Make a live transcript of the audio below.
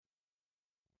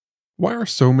Why are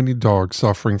so many dogs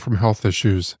suffering from health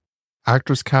issues?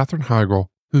 Actress Katherine Heigl,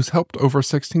 who's helped over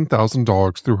 16,000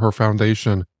 dogs through her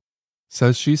foundation,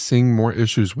 says she's seeing more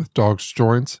issues with dogs'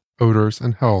 joints, odors,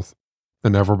 and health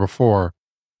than ever before.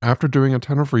 After doing a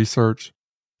ton of research,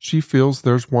 she feels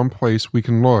there's one place we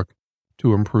can look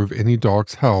to improve any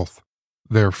dog's health: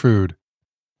 their food.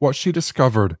 What she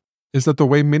discovered is that the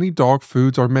way many dog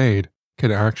foods are made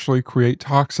can actually create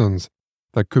toxins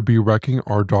that could be wrecking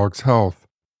our dog's health.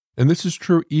 And this is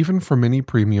true even for many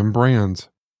premium brands.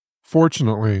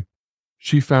 Fortunately,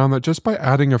 she found that just by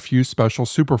adding a few special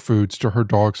superfoods to her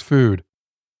dog's food,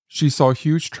 she saw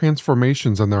huge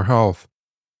transformations in their health.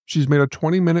 She's made a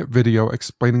 20-minute video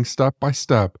explaining step by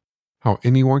step how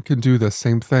anyone can do this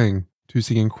same thing to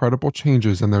see incredible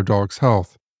changes in their dog's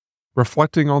health.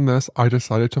 Reflecting on this, I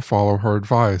decided to follow her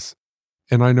advice,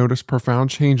 and I noticed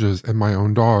profound changes in my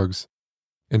own dogs: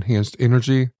 enhanced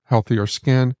energy, healthier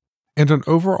skin, and an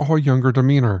overall younger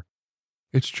demeanor.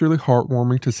 It's truly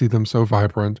heartwarming to see them so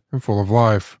vibrant and full of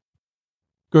life.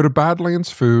 Go to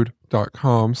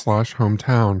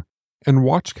badlandsfood.com/hometown and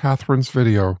watch Catherine's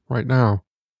video right now.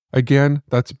 Again,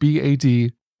 that's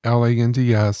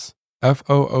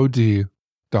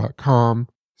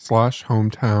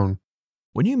badlandsfood.com/hometown.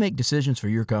 When you make decisions for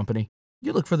your company,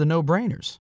 you look for the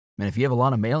no-brainers. And if you have a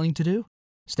lot of mailing to do,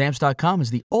 Stamps.com is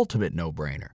the ultimate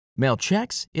no-brainer. Mail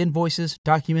checks, invoices,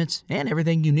 documents, and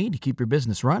everything you need to keep your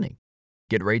business running.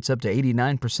 Get rates up to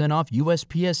 89% off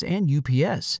USPS and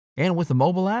UPS. And with the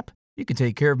mobile app, you can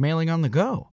take care of mailing on the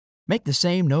go. Make the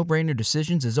same no-brainer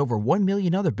decisions as over 1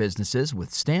 million other businesses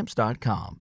with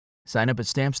Stamps.com. Sign up at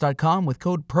Stamps.com with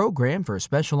code PROGRAM for a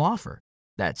special offer.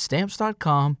 That's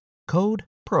Stamps.com, code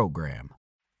PROGRAM.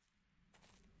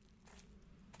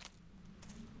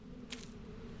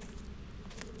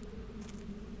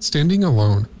 Standing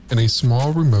alone in a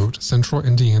small, remote central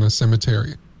Indiana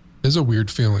cemetery is a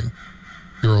weird feeling.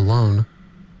 You're alone,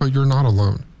 but you're not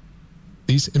alone.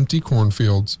 These empty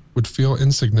cornfields would feel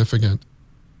insignificant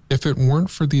if it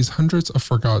weren't for these hundreds of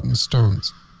forgotten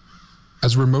stones.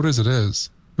 As remote as it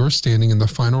is, you're standing in the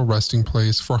final resting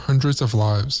place for hundreds of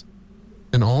lives,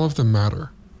 and all of them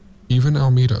matter, even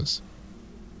Almeda's.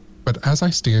 But as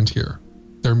I stand here,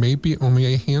 there may be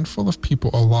only a handful of people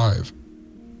alive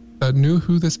that knew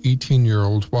who this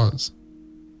 18-year-old was.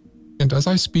 And as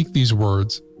I speak these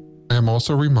words, I am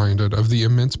also reminded of the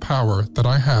immense power that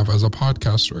I have as a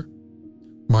podcaster.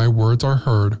 My words are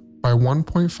heard by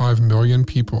 1.5 million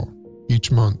people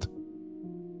each month.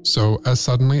 So as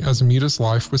suddenly as Mita's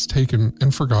life was taken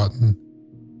and forgotten,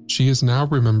 she is now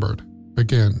remembered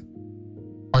again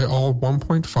by all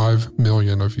 1.5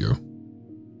 million of you.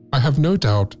 I have no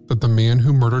doubt that the man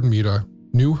who murdered Mita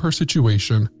knew her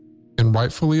situation and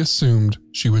rightfully assumed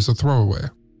she was a throwaway.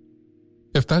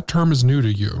 If that term is new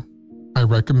to you, I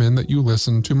recommend that you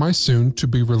listen to my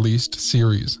soon-to-be-released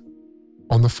series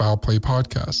on the Foul Play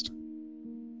podcast.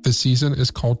 This season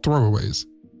is called Throwaways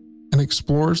and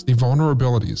explores the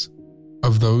vulnerabilities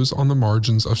of those on the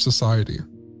margins of society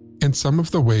and some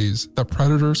of the ways that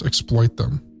predators exploit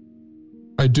them.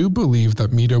 I do believe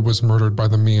that Mita was murdered by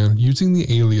the man using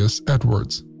the alias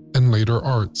Edwards and later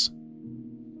Arts.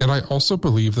 And I also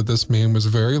believe that this man was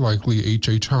very likely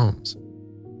H.H. Holmes.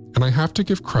 And I have to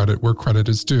give credit where credit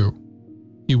is due.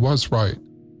 He was right.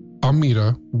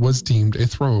 Almeda was deemed a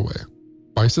throwaway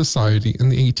by society in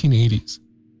the 1880s,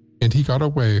 and he got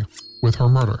away with her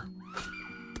murder.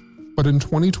 But in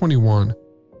 2021,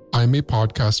 I'm a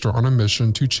podcaster on a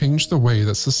mission to change the way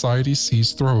that society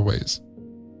sees throwaways.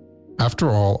 After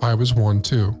all, I was one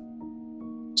too.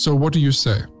 So what do you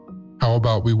say? How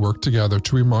about we work together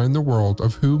to remind the world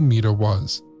of who Mita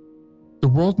was? The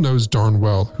world knows darn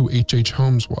well who H.H.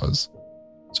 Holmes was,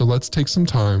 so let's take some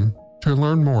time to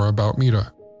learn more about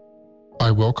Mita. I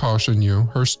will caution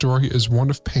you, her story is one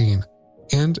of pain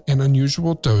and an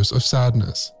unusual dose of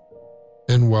sadness.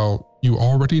 And well, you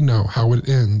already know how it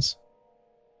ends.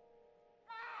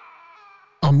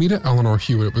 Almeda Eleanor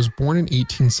Huiet was born in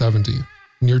 1870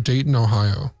 near Dayton,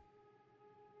 Ohio.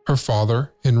 Her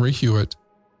father, Henry Huiet,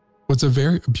 was a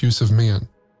very abusive man.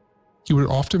 He would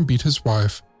often beat his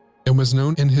wife and was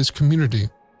known in his community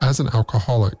as an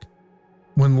alcoholic.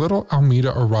 When little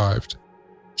Almeda arrived,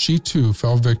 she too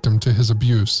fell victim to his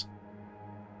abuse.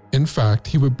 In fact,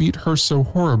 he would beat her so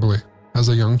horribly as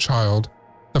a young child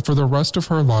that for the rest of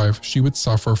her life she would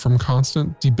suffer from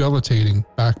constant, debilitating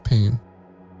back pain.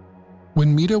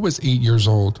 When Mita was 8 years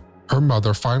old, her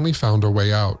mother finally found a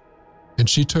way out, and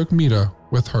she took Mita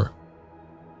with her.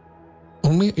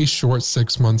 Only a short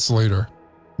 6 months later,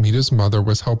 Mita's mother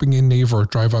was helping a neighbor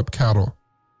drive up cattle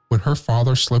when her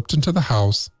father slipped into the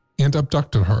house and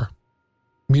abducted her.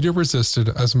 Mita resisted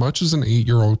as much as an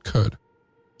 8-year-old could.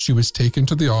 She was taken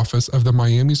to the office of the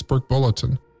Miamisburg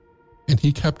Bulletin, and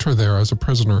he kept her there as a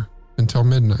prisoner until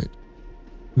midnight.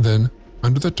 Then,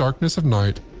 under the darkness of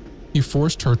night, he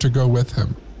forced her to go with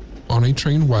him on a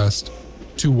train west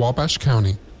to Wabash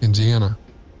County, Indiana.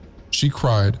 She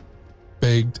cried,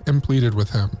 begged, and pleaded with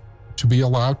him to be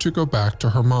allowed to go back to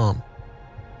her mom.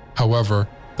 However,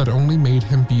 that only made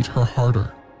him beat her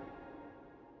harder.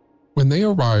 When they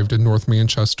arrived in North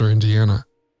Manchester, Indiana,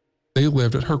 they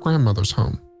lived at her grandmother's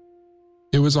home.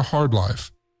 It was a hard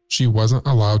life. She wasn't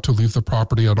allowed to leave the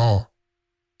property at all,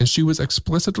 and she was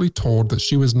explicitly told that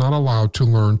she was not allowed to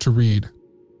learn to read.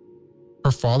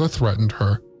 Her father threatened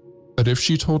her that if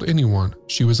she told anyone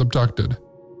she was abducted,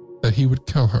 that he would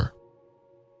kill her.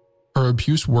 Her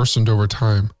abuse worsened over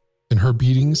time, and her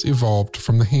beatings evolved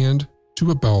from the hand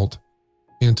to a belt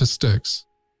and to sticks.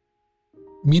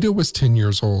 Mita was 10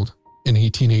 years old in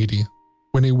 1880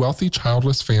 when a wealthy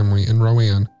childless family in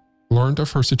Rowan learned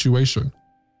of her situation.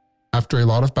 After a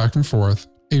lot of back and forth,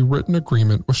 a written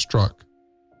agreement was struck.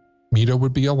 Mita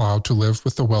would be allowed to live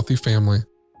with the wealthy family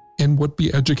and would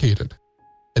be educated,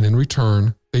 and in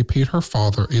return, they paid her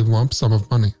father a lump sum of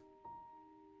money.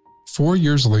 4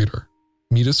 years later,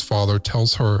 Mita's father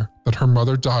tells her that her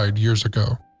mother died years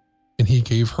ago, and he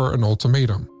gave her an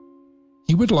ultimatum.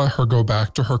 He would let her go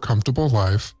back to her comfortable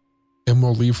life and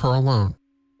will leave her alone.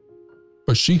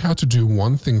 But she had to do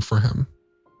one thing for him.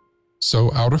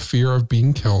 So out of fear of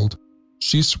being killed,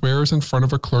 she swears in front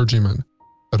of a clergyman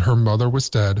that her mother was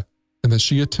dead and that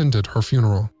she attended her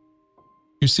funeral.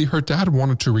 You see, her dad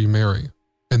wanted to remarry,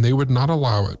 and they would not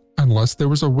allow it unless there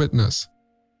was a witness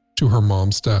to her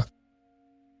mom's death.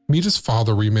 Mita's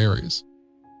father remarries,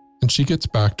 and she gets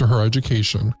back to her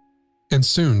education and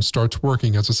soon starts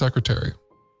working as a secretary.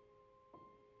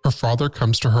 Her father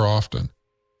comes to her often,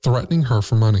 threatening her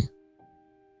for money.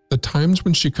 The times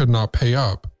when she could not pay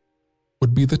up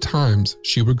would be the times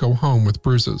she would go home with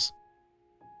bruises.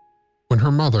 When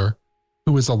her mother,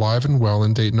 who is alive and well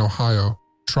in Dayton, Ohio,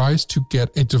 tries to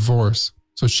get a divorce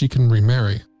so she can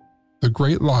remarry, the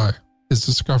great lie is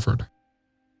discovered.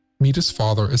 Mita's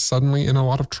father is suddenly in a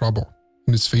lot of trouble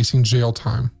and is facing jail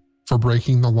time for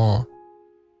breaking the law.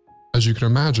 As you can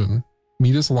imagine,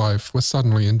 Mita's life was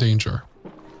suddenly in danger.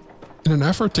 In an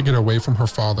effort to get away from her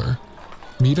father,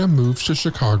 Mita moves to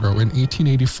Chicago in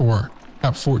 1884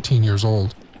 at 14 years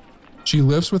old. She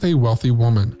lives with a wealthy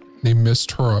woman named Miss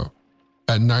Turo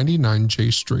at 99 J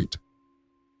Street.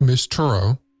 Miss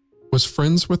Turo was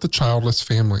friends with the childless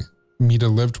family Mita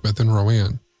lived with in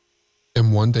Rowan,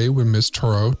 and one day when Miss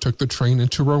Turo took the train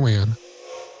into Rowan,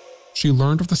 she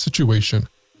learned of the situation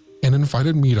and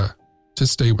invited Mita to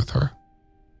stay with her.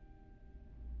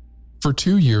 For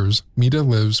 2 years, Mita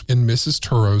lives in Mrs.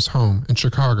 Turo's home in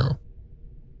Chicago.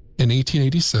 In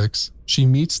 1886, she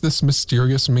meets this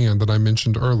mysterious man that I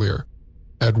mentioned earlier,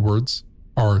 Edwards,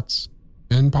 Arts,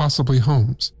 and possibly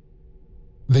Holmes.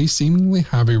 They seemingly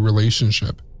have a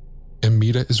relationship, and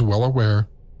Mita is well aware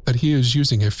that he is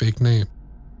using a fake name.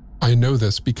 I know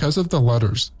this because of the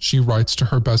letters she writes to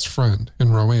her best friend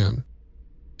in Rowan.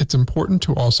 It's important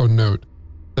to also note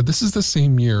that this is the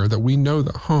same year that we know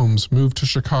that Holmes moved to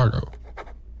Chicago.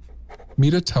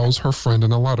 Mita tells her friend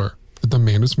in a letter that the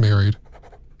man is married.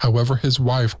 However, his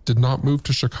wife did not move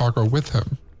to Chicago with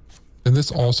him, and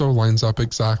this also lines up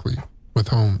exactly with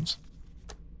Holmes.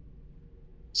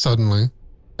 Suddenly,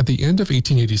 at the end of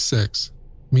 1886,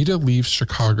 Mita leaves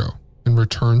Chicago and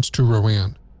returns to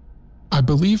Rowan. I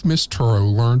believe Miss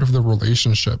Turo learned of the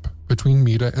relationship between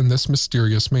Mita and this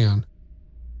mysterious man.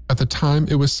 At the time,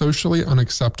 it was socially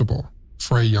unacceptable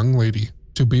for a young lady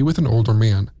to be with an older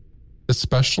man,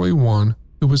 especially one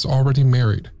who was already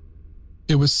married.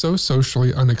 It was so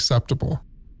socially unacceptable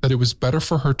that it was better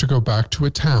for her to go back to a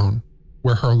town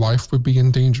where her life would be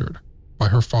endangered by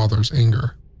her father's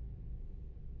anger.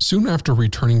 Soon after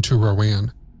returning to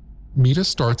Rowan, Mita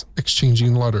starts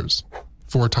exchanging letters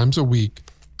 4 times a week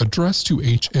addressed to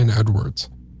H.N. Edwards,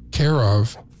 care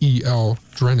of E.L.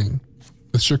 Drenning,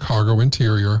 with Chicago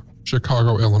Interior,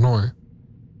 Chicago, Illinois.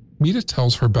 Mita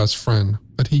tells her best friend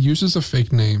that he uses a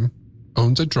fake name,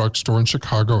 owns a drugstore in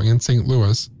Chicago and St.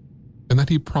 Louis, and that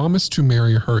he promised to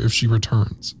marry her if she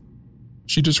returns.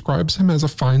 She describes him as a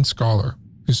fine scholar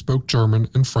who spoke German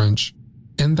and French,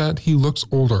 and that he looks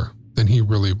older than he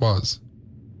really was.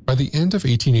 By the end of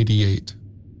 1888,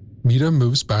 Mita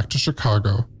moves back to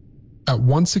Chicago at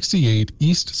 168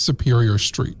 East Superior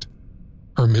Street.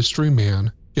 Her mystery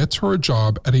man gets her a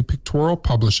job at a pictorial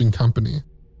publishing company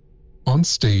on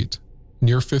State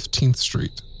near 15th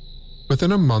Street.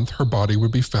 Within a month, her body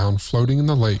would be found floating in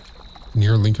the lake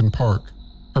near Lincoln Park.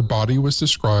 Her body was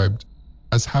described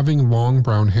as having long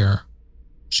brown hair.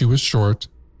 She was short,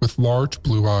 with large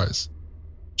blue eyes.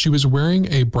 She was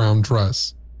wearing a brown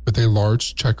dress with a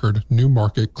large checkered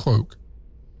Newmarket cloak.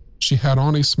 She had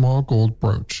on a small gold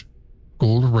brooch,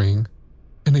 gold ring,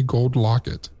 and a gold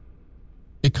locket.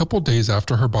 A couple days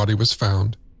after her body was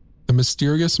found, the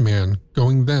mysterious man,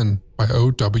 going then by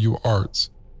O.W.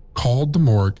 Arts, called the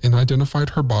morgue and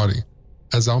identified her body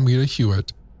as Almeda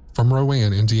Huiet from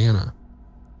Rowan, Indiana.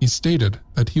 He stated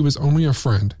that he was only a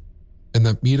friend and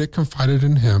that Meda confided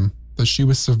in him that she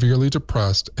was severely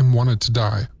depressed and wanted to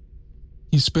die.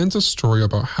 He spins a story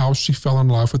about how she fell in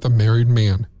love with a married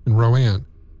man in Rowan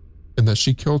and that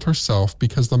she killed herself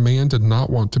because the man did not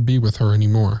want to be with her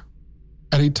anymore.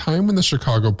 At a time when the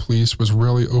Chicago police was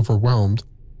really overwhelmed,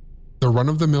 the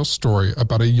run-of-the-mill story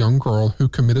about a young girl who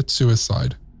committed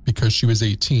suicide because she was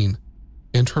 18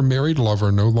 and her married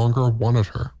lover no longer wanted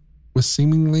her was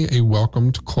seemingly a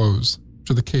welcomed close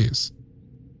to the case.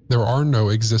 There are no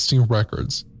existing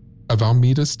records of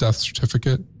Almeda's death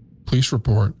certificate, police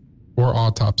report, or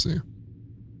autopsy.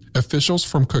 Officials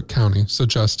from Cook County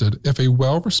suggested if a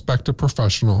well-respected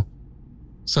professional,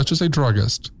 such as a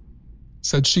druggist,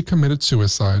 said she committed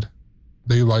suicide,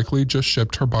 they likely just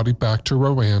shipped her body back to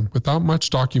Rowan without much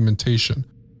documentation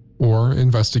or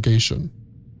investigation.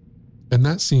 And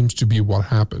that seems to be what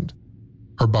happened.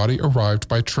 Her body arrived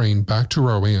by train back to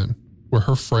Rowan, where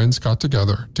her friends got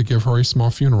together to give her a small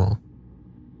funeral.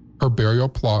 Her burial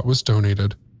plot was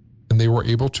donated, and they were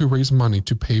able to raise money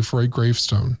to pay for a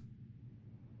gravestone.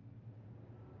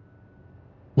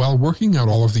 While working out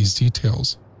all of these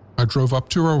details, I drove up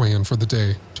to Rowan for the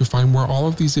day to find where all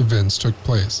of these events took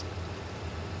place.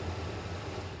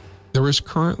 There is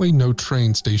currently no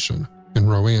train station in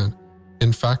Rowan.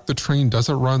 In fact, the train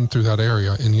doesn't run through that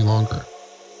area any longer.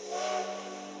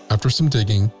 After some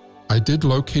digging, I did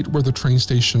locate where the train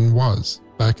station was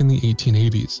back in the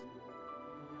 1880s.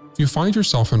 If you find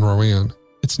yourself in Rowan,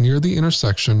 it's near the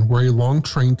intersection where a long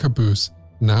train caboose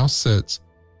now sits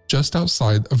just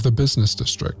outside of the business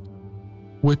district,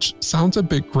 which sounds a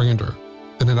bit grander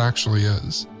than it actually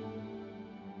is.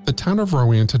 The town of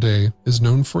Rowan today is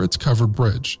known for its covered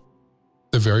bridge,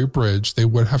 the very bridge they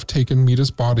would have taken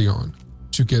Meda's body on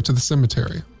to get to the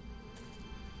cemetery.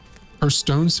 Her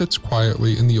stone sits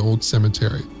quietly in the old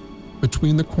cemetery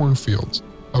between the cornfields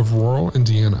of rural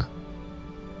Indiana.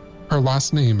 Her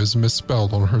last name is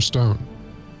misspelled on her stone,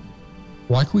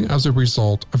 likely as a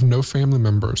result of no family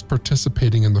members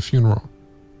participating in the funeral.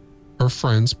 Her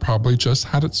friends probably just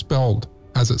had it spelled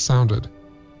as it sounded,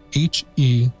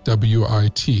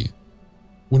 H-E-W-I-T,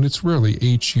 when it's really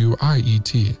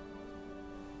H-U-I-E-T.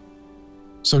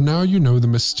 So now you know the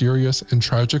mysterious and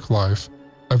tragic life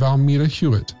of Almeda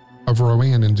Huiet of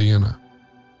Rowan, Indiana.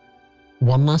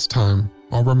 One last time,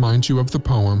 I'll remind you of the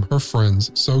poem her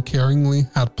friends so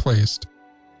caringly had placed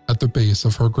at the base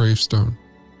of her gravestone.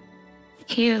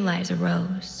 Here lies a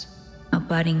rose, a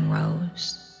budding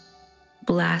rose,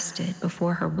 blasted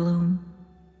before her bloom,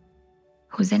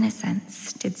 whose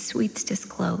innocence did sweets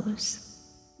disclose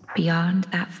beyond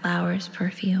that flower's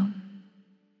perfume.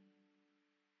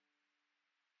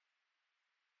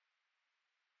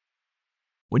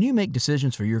 When you make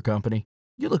decisions for your company,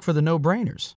 you look for the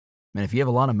no-brainers. And if you have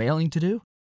a lot of mailing to do,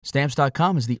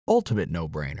 Stamps.com is the ultimate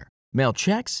no-brainer. Mail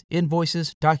checks,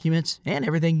 invoices, documents, and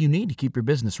everything you need to keep your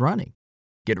business running.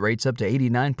 Get rates up to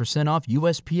 89% off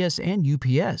USPS and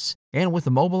UPS. And with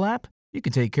the mobile app, you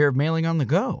can take care of mailing on the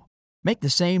go. Make the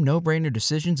same no-brainer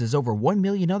decisions as over 1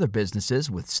 million other businesses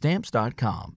with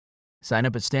Stamps.com. Sign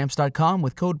up at Stamps.com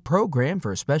with code PROGRAM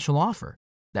for a special offer.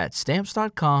 That's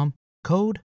Stamps.com,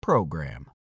 code PROGRAM.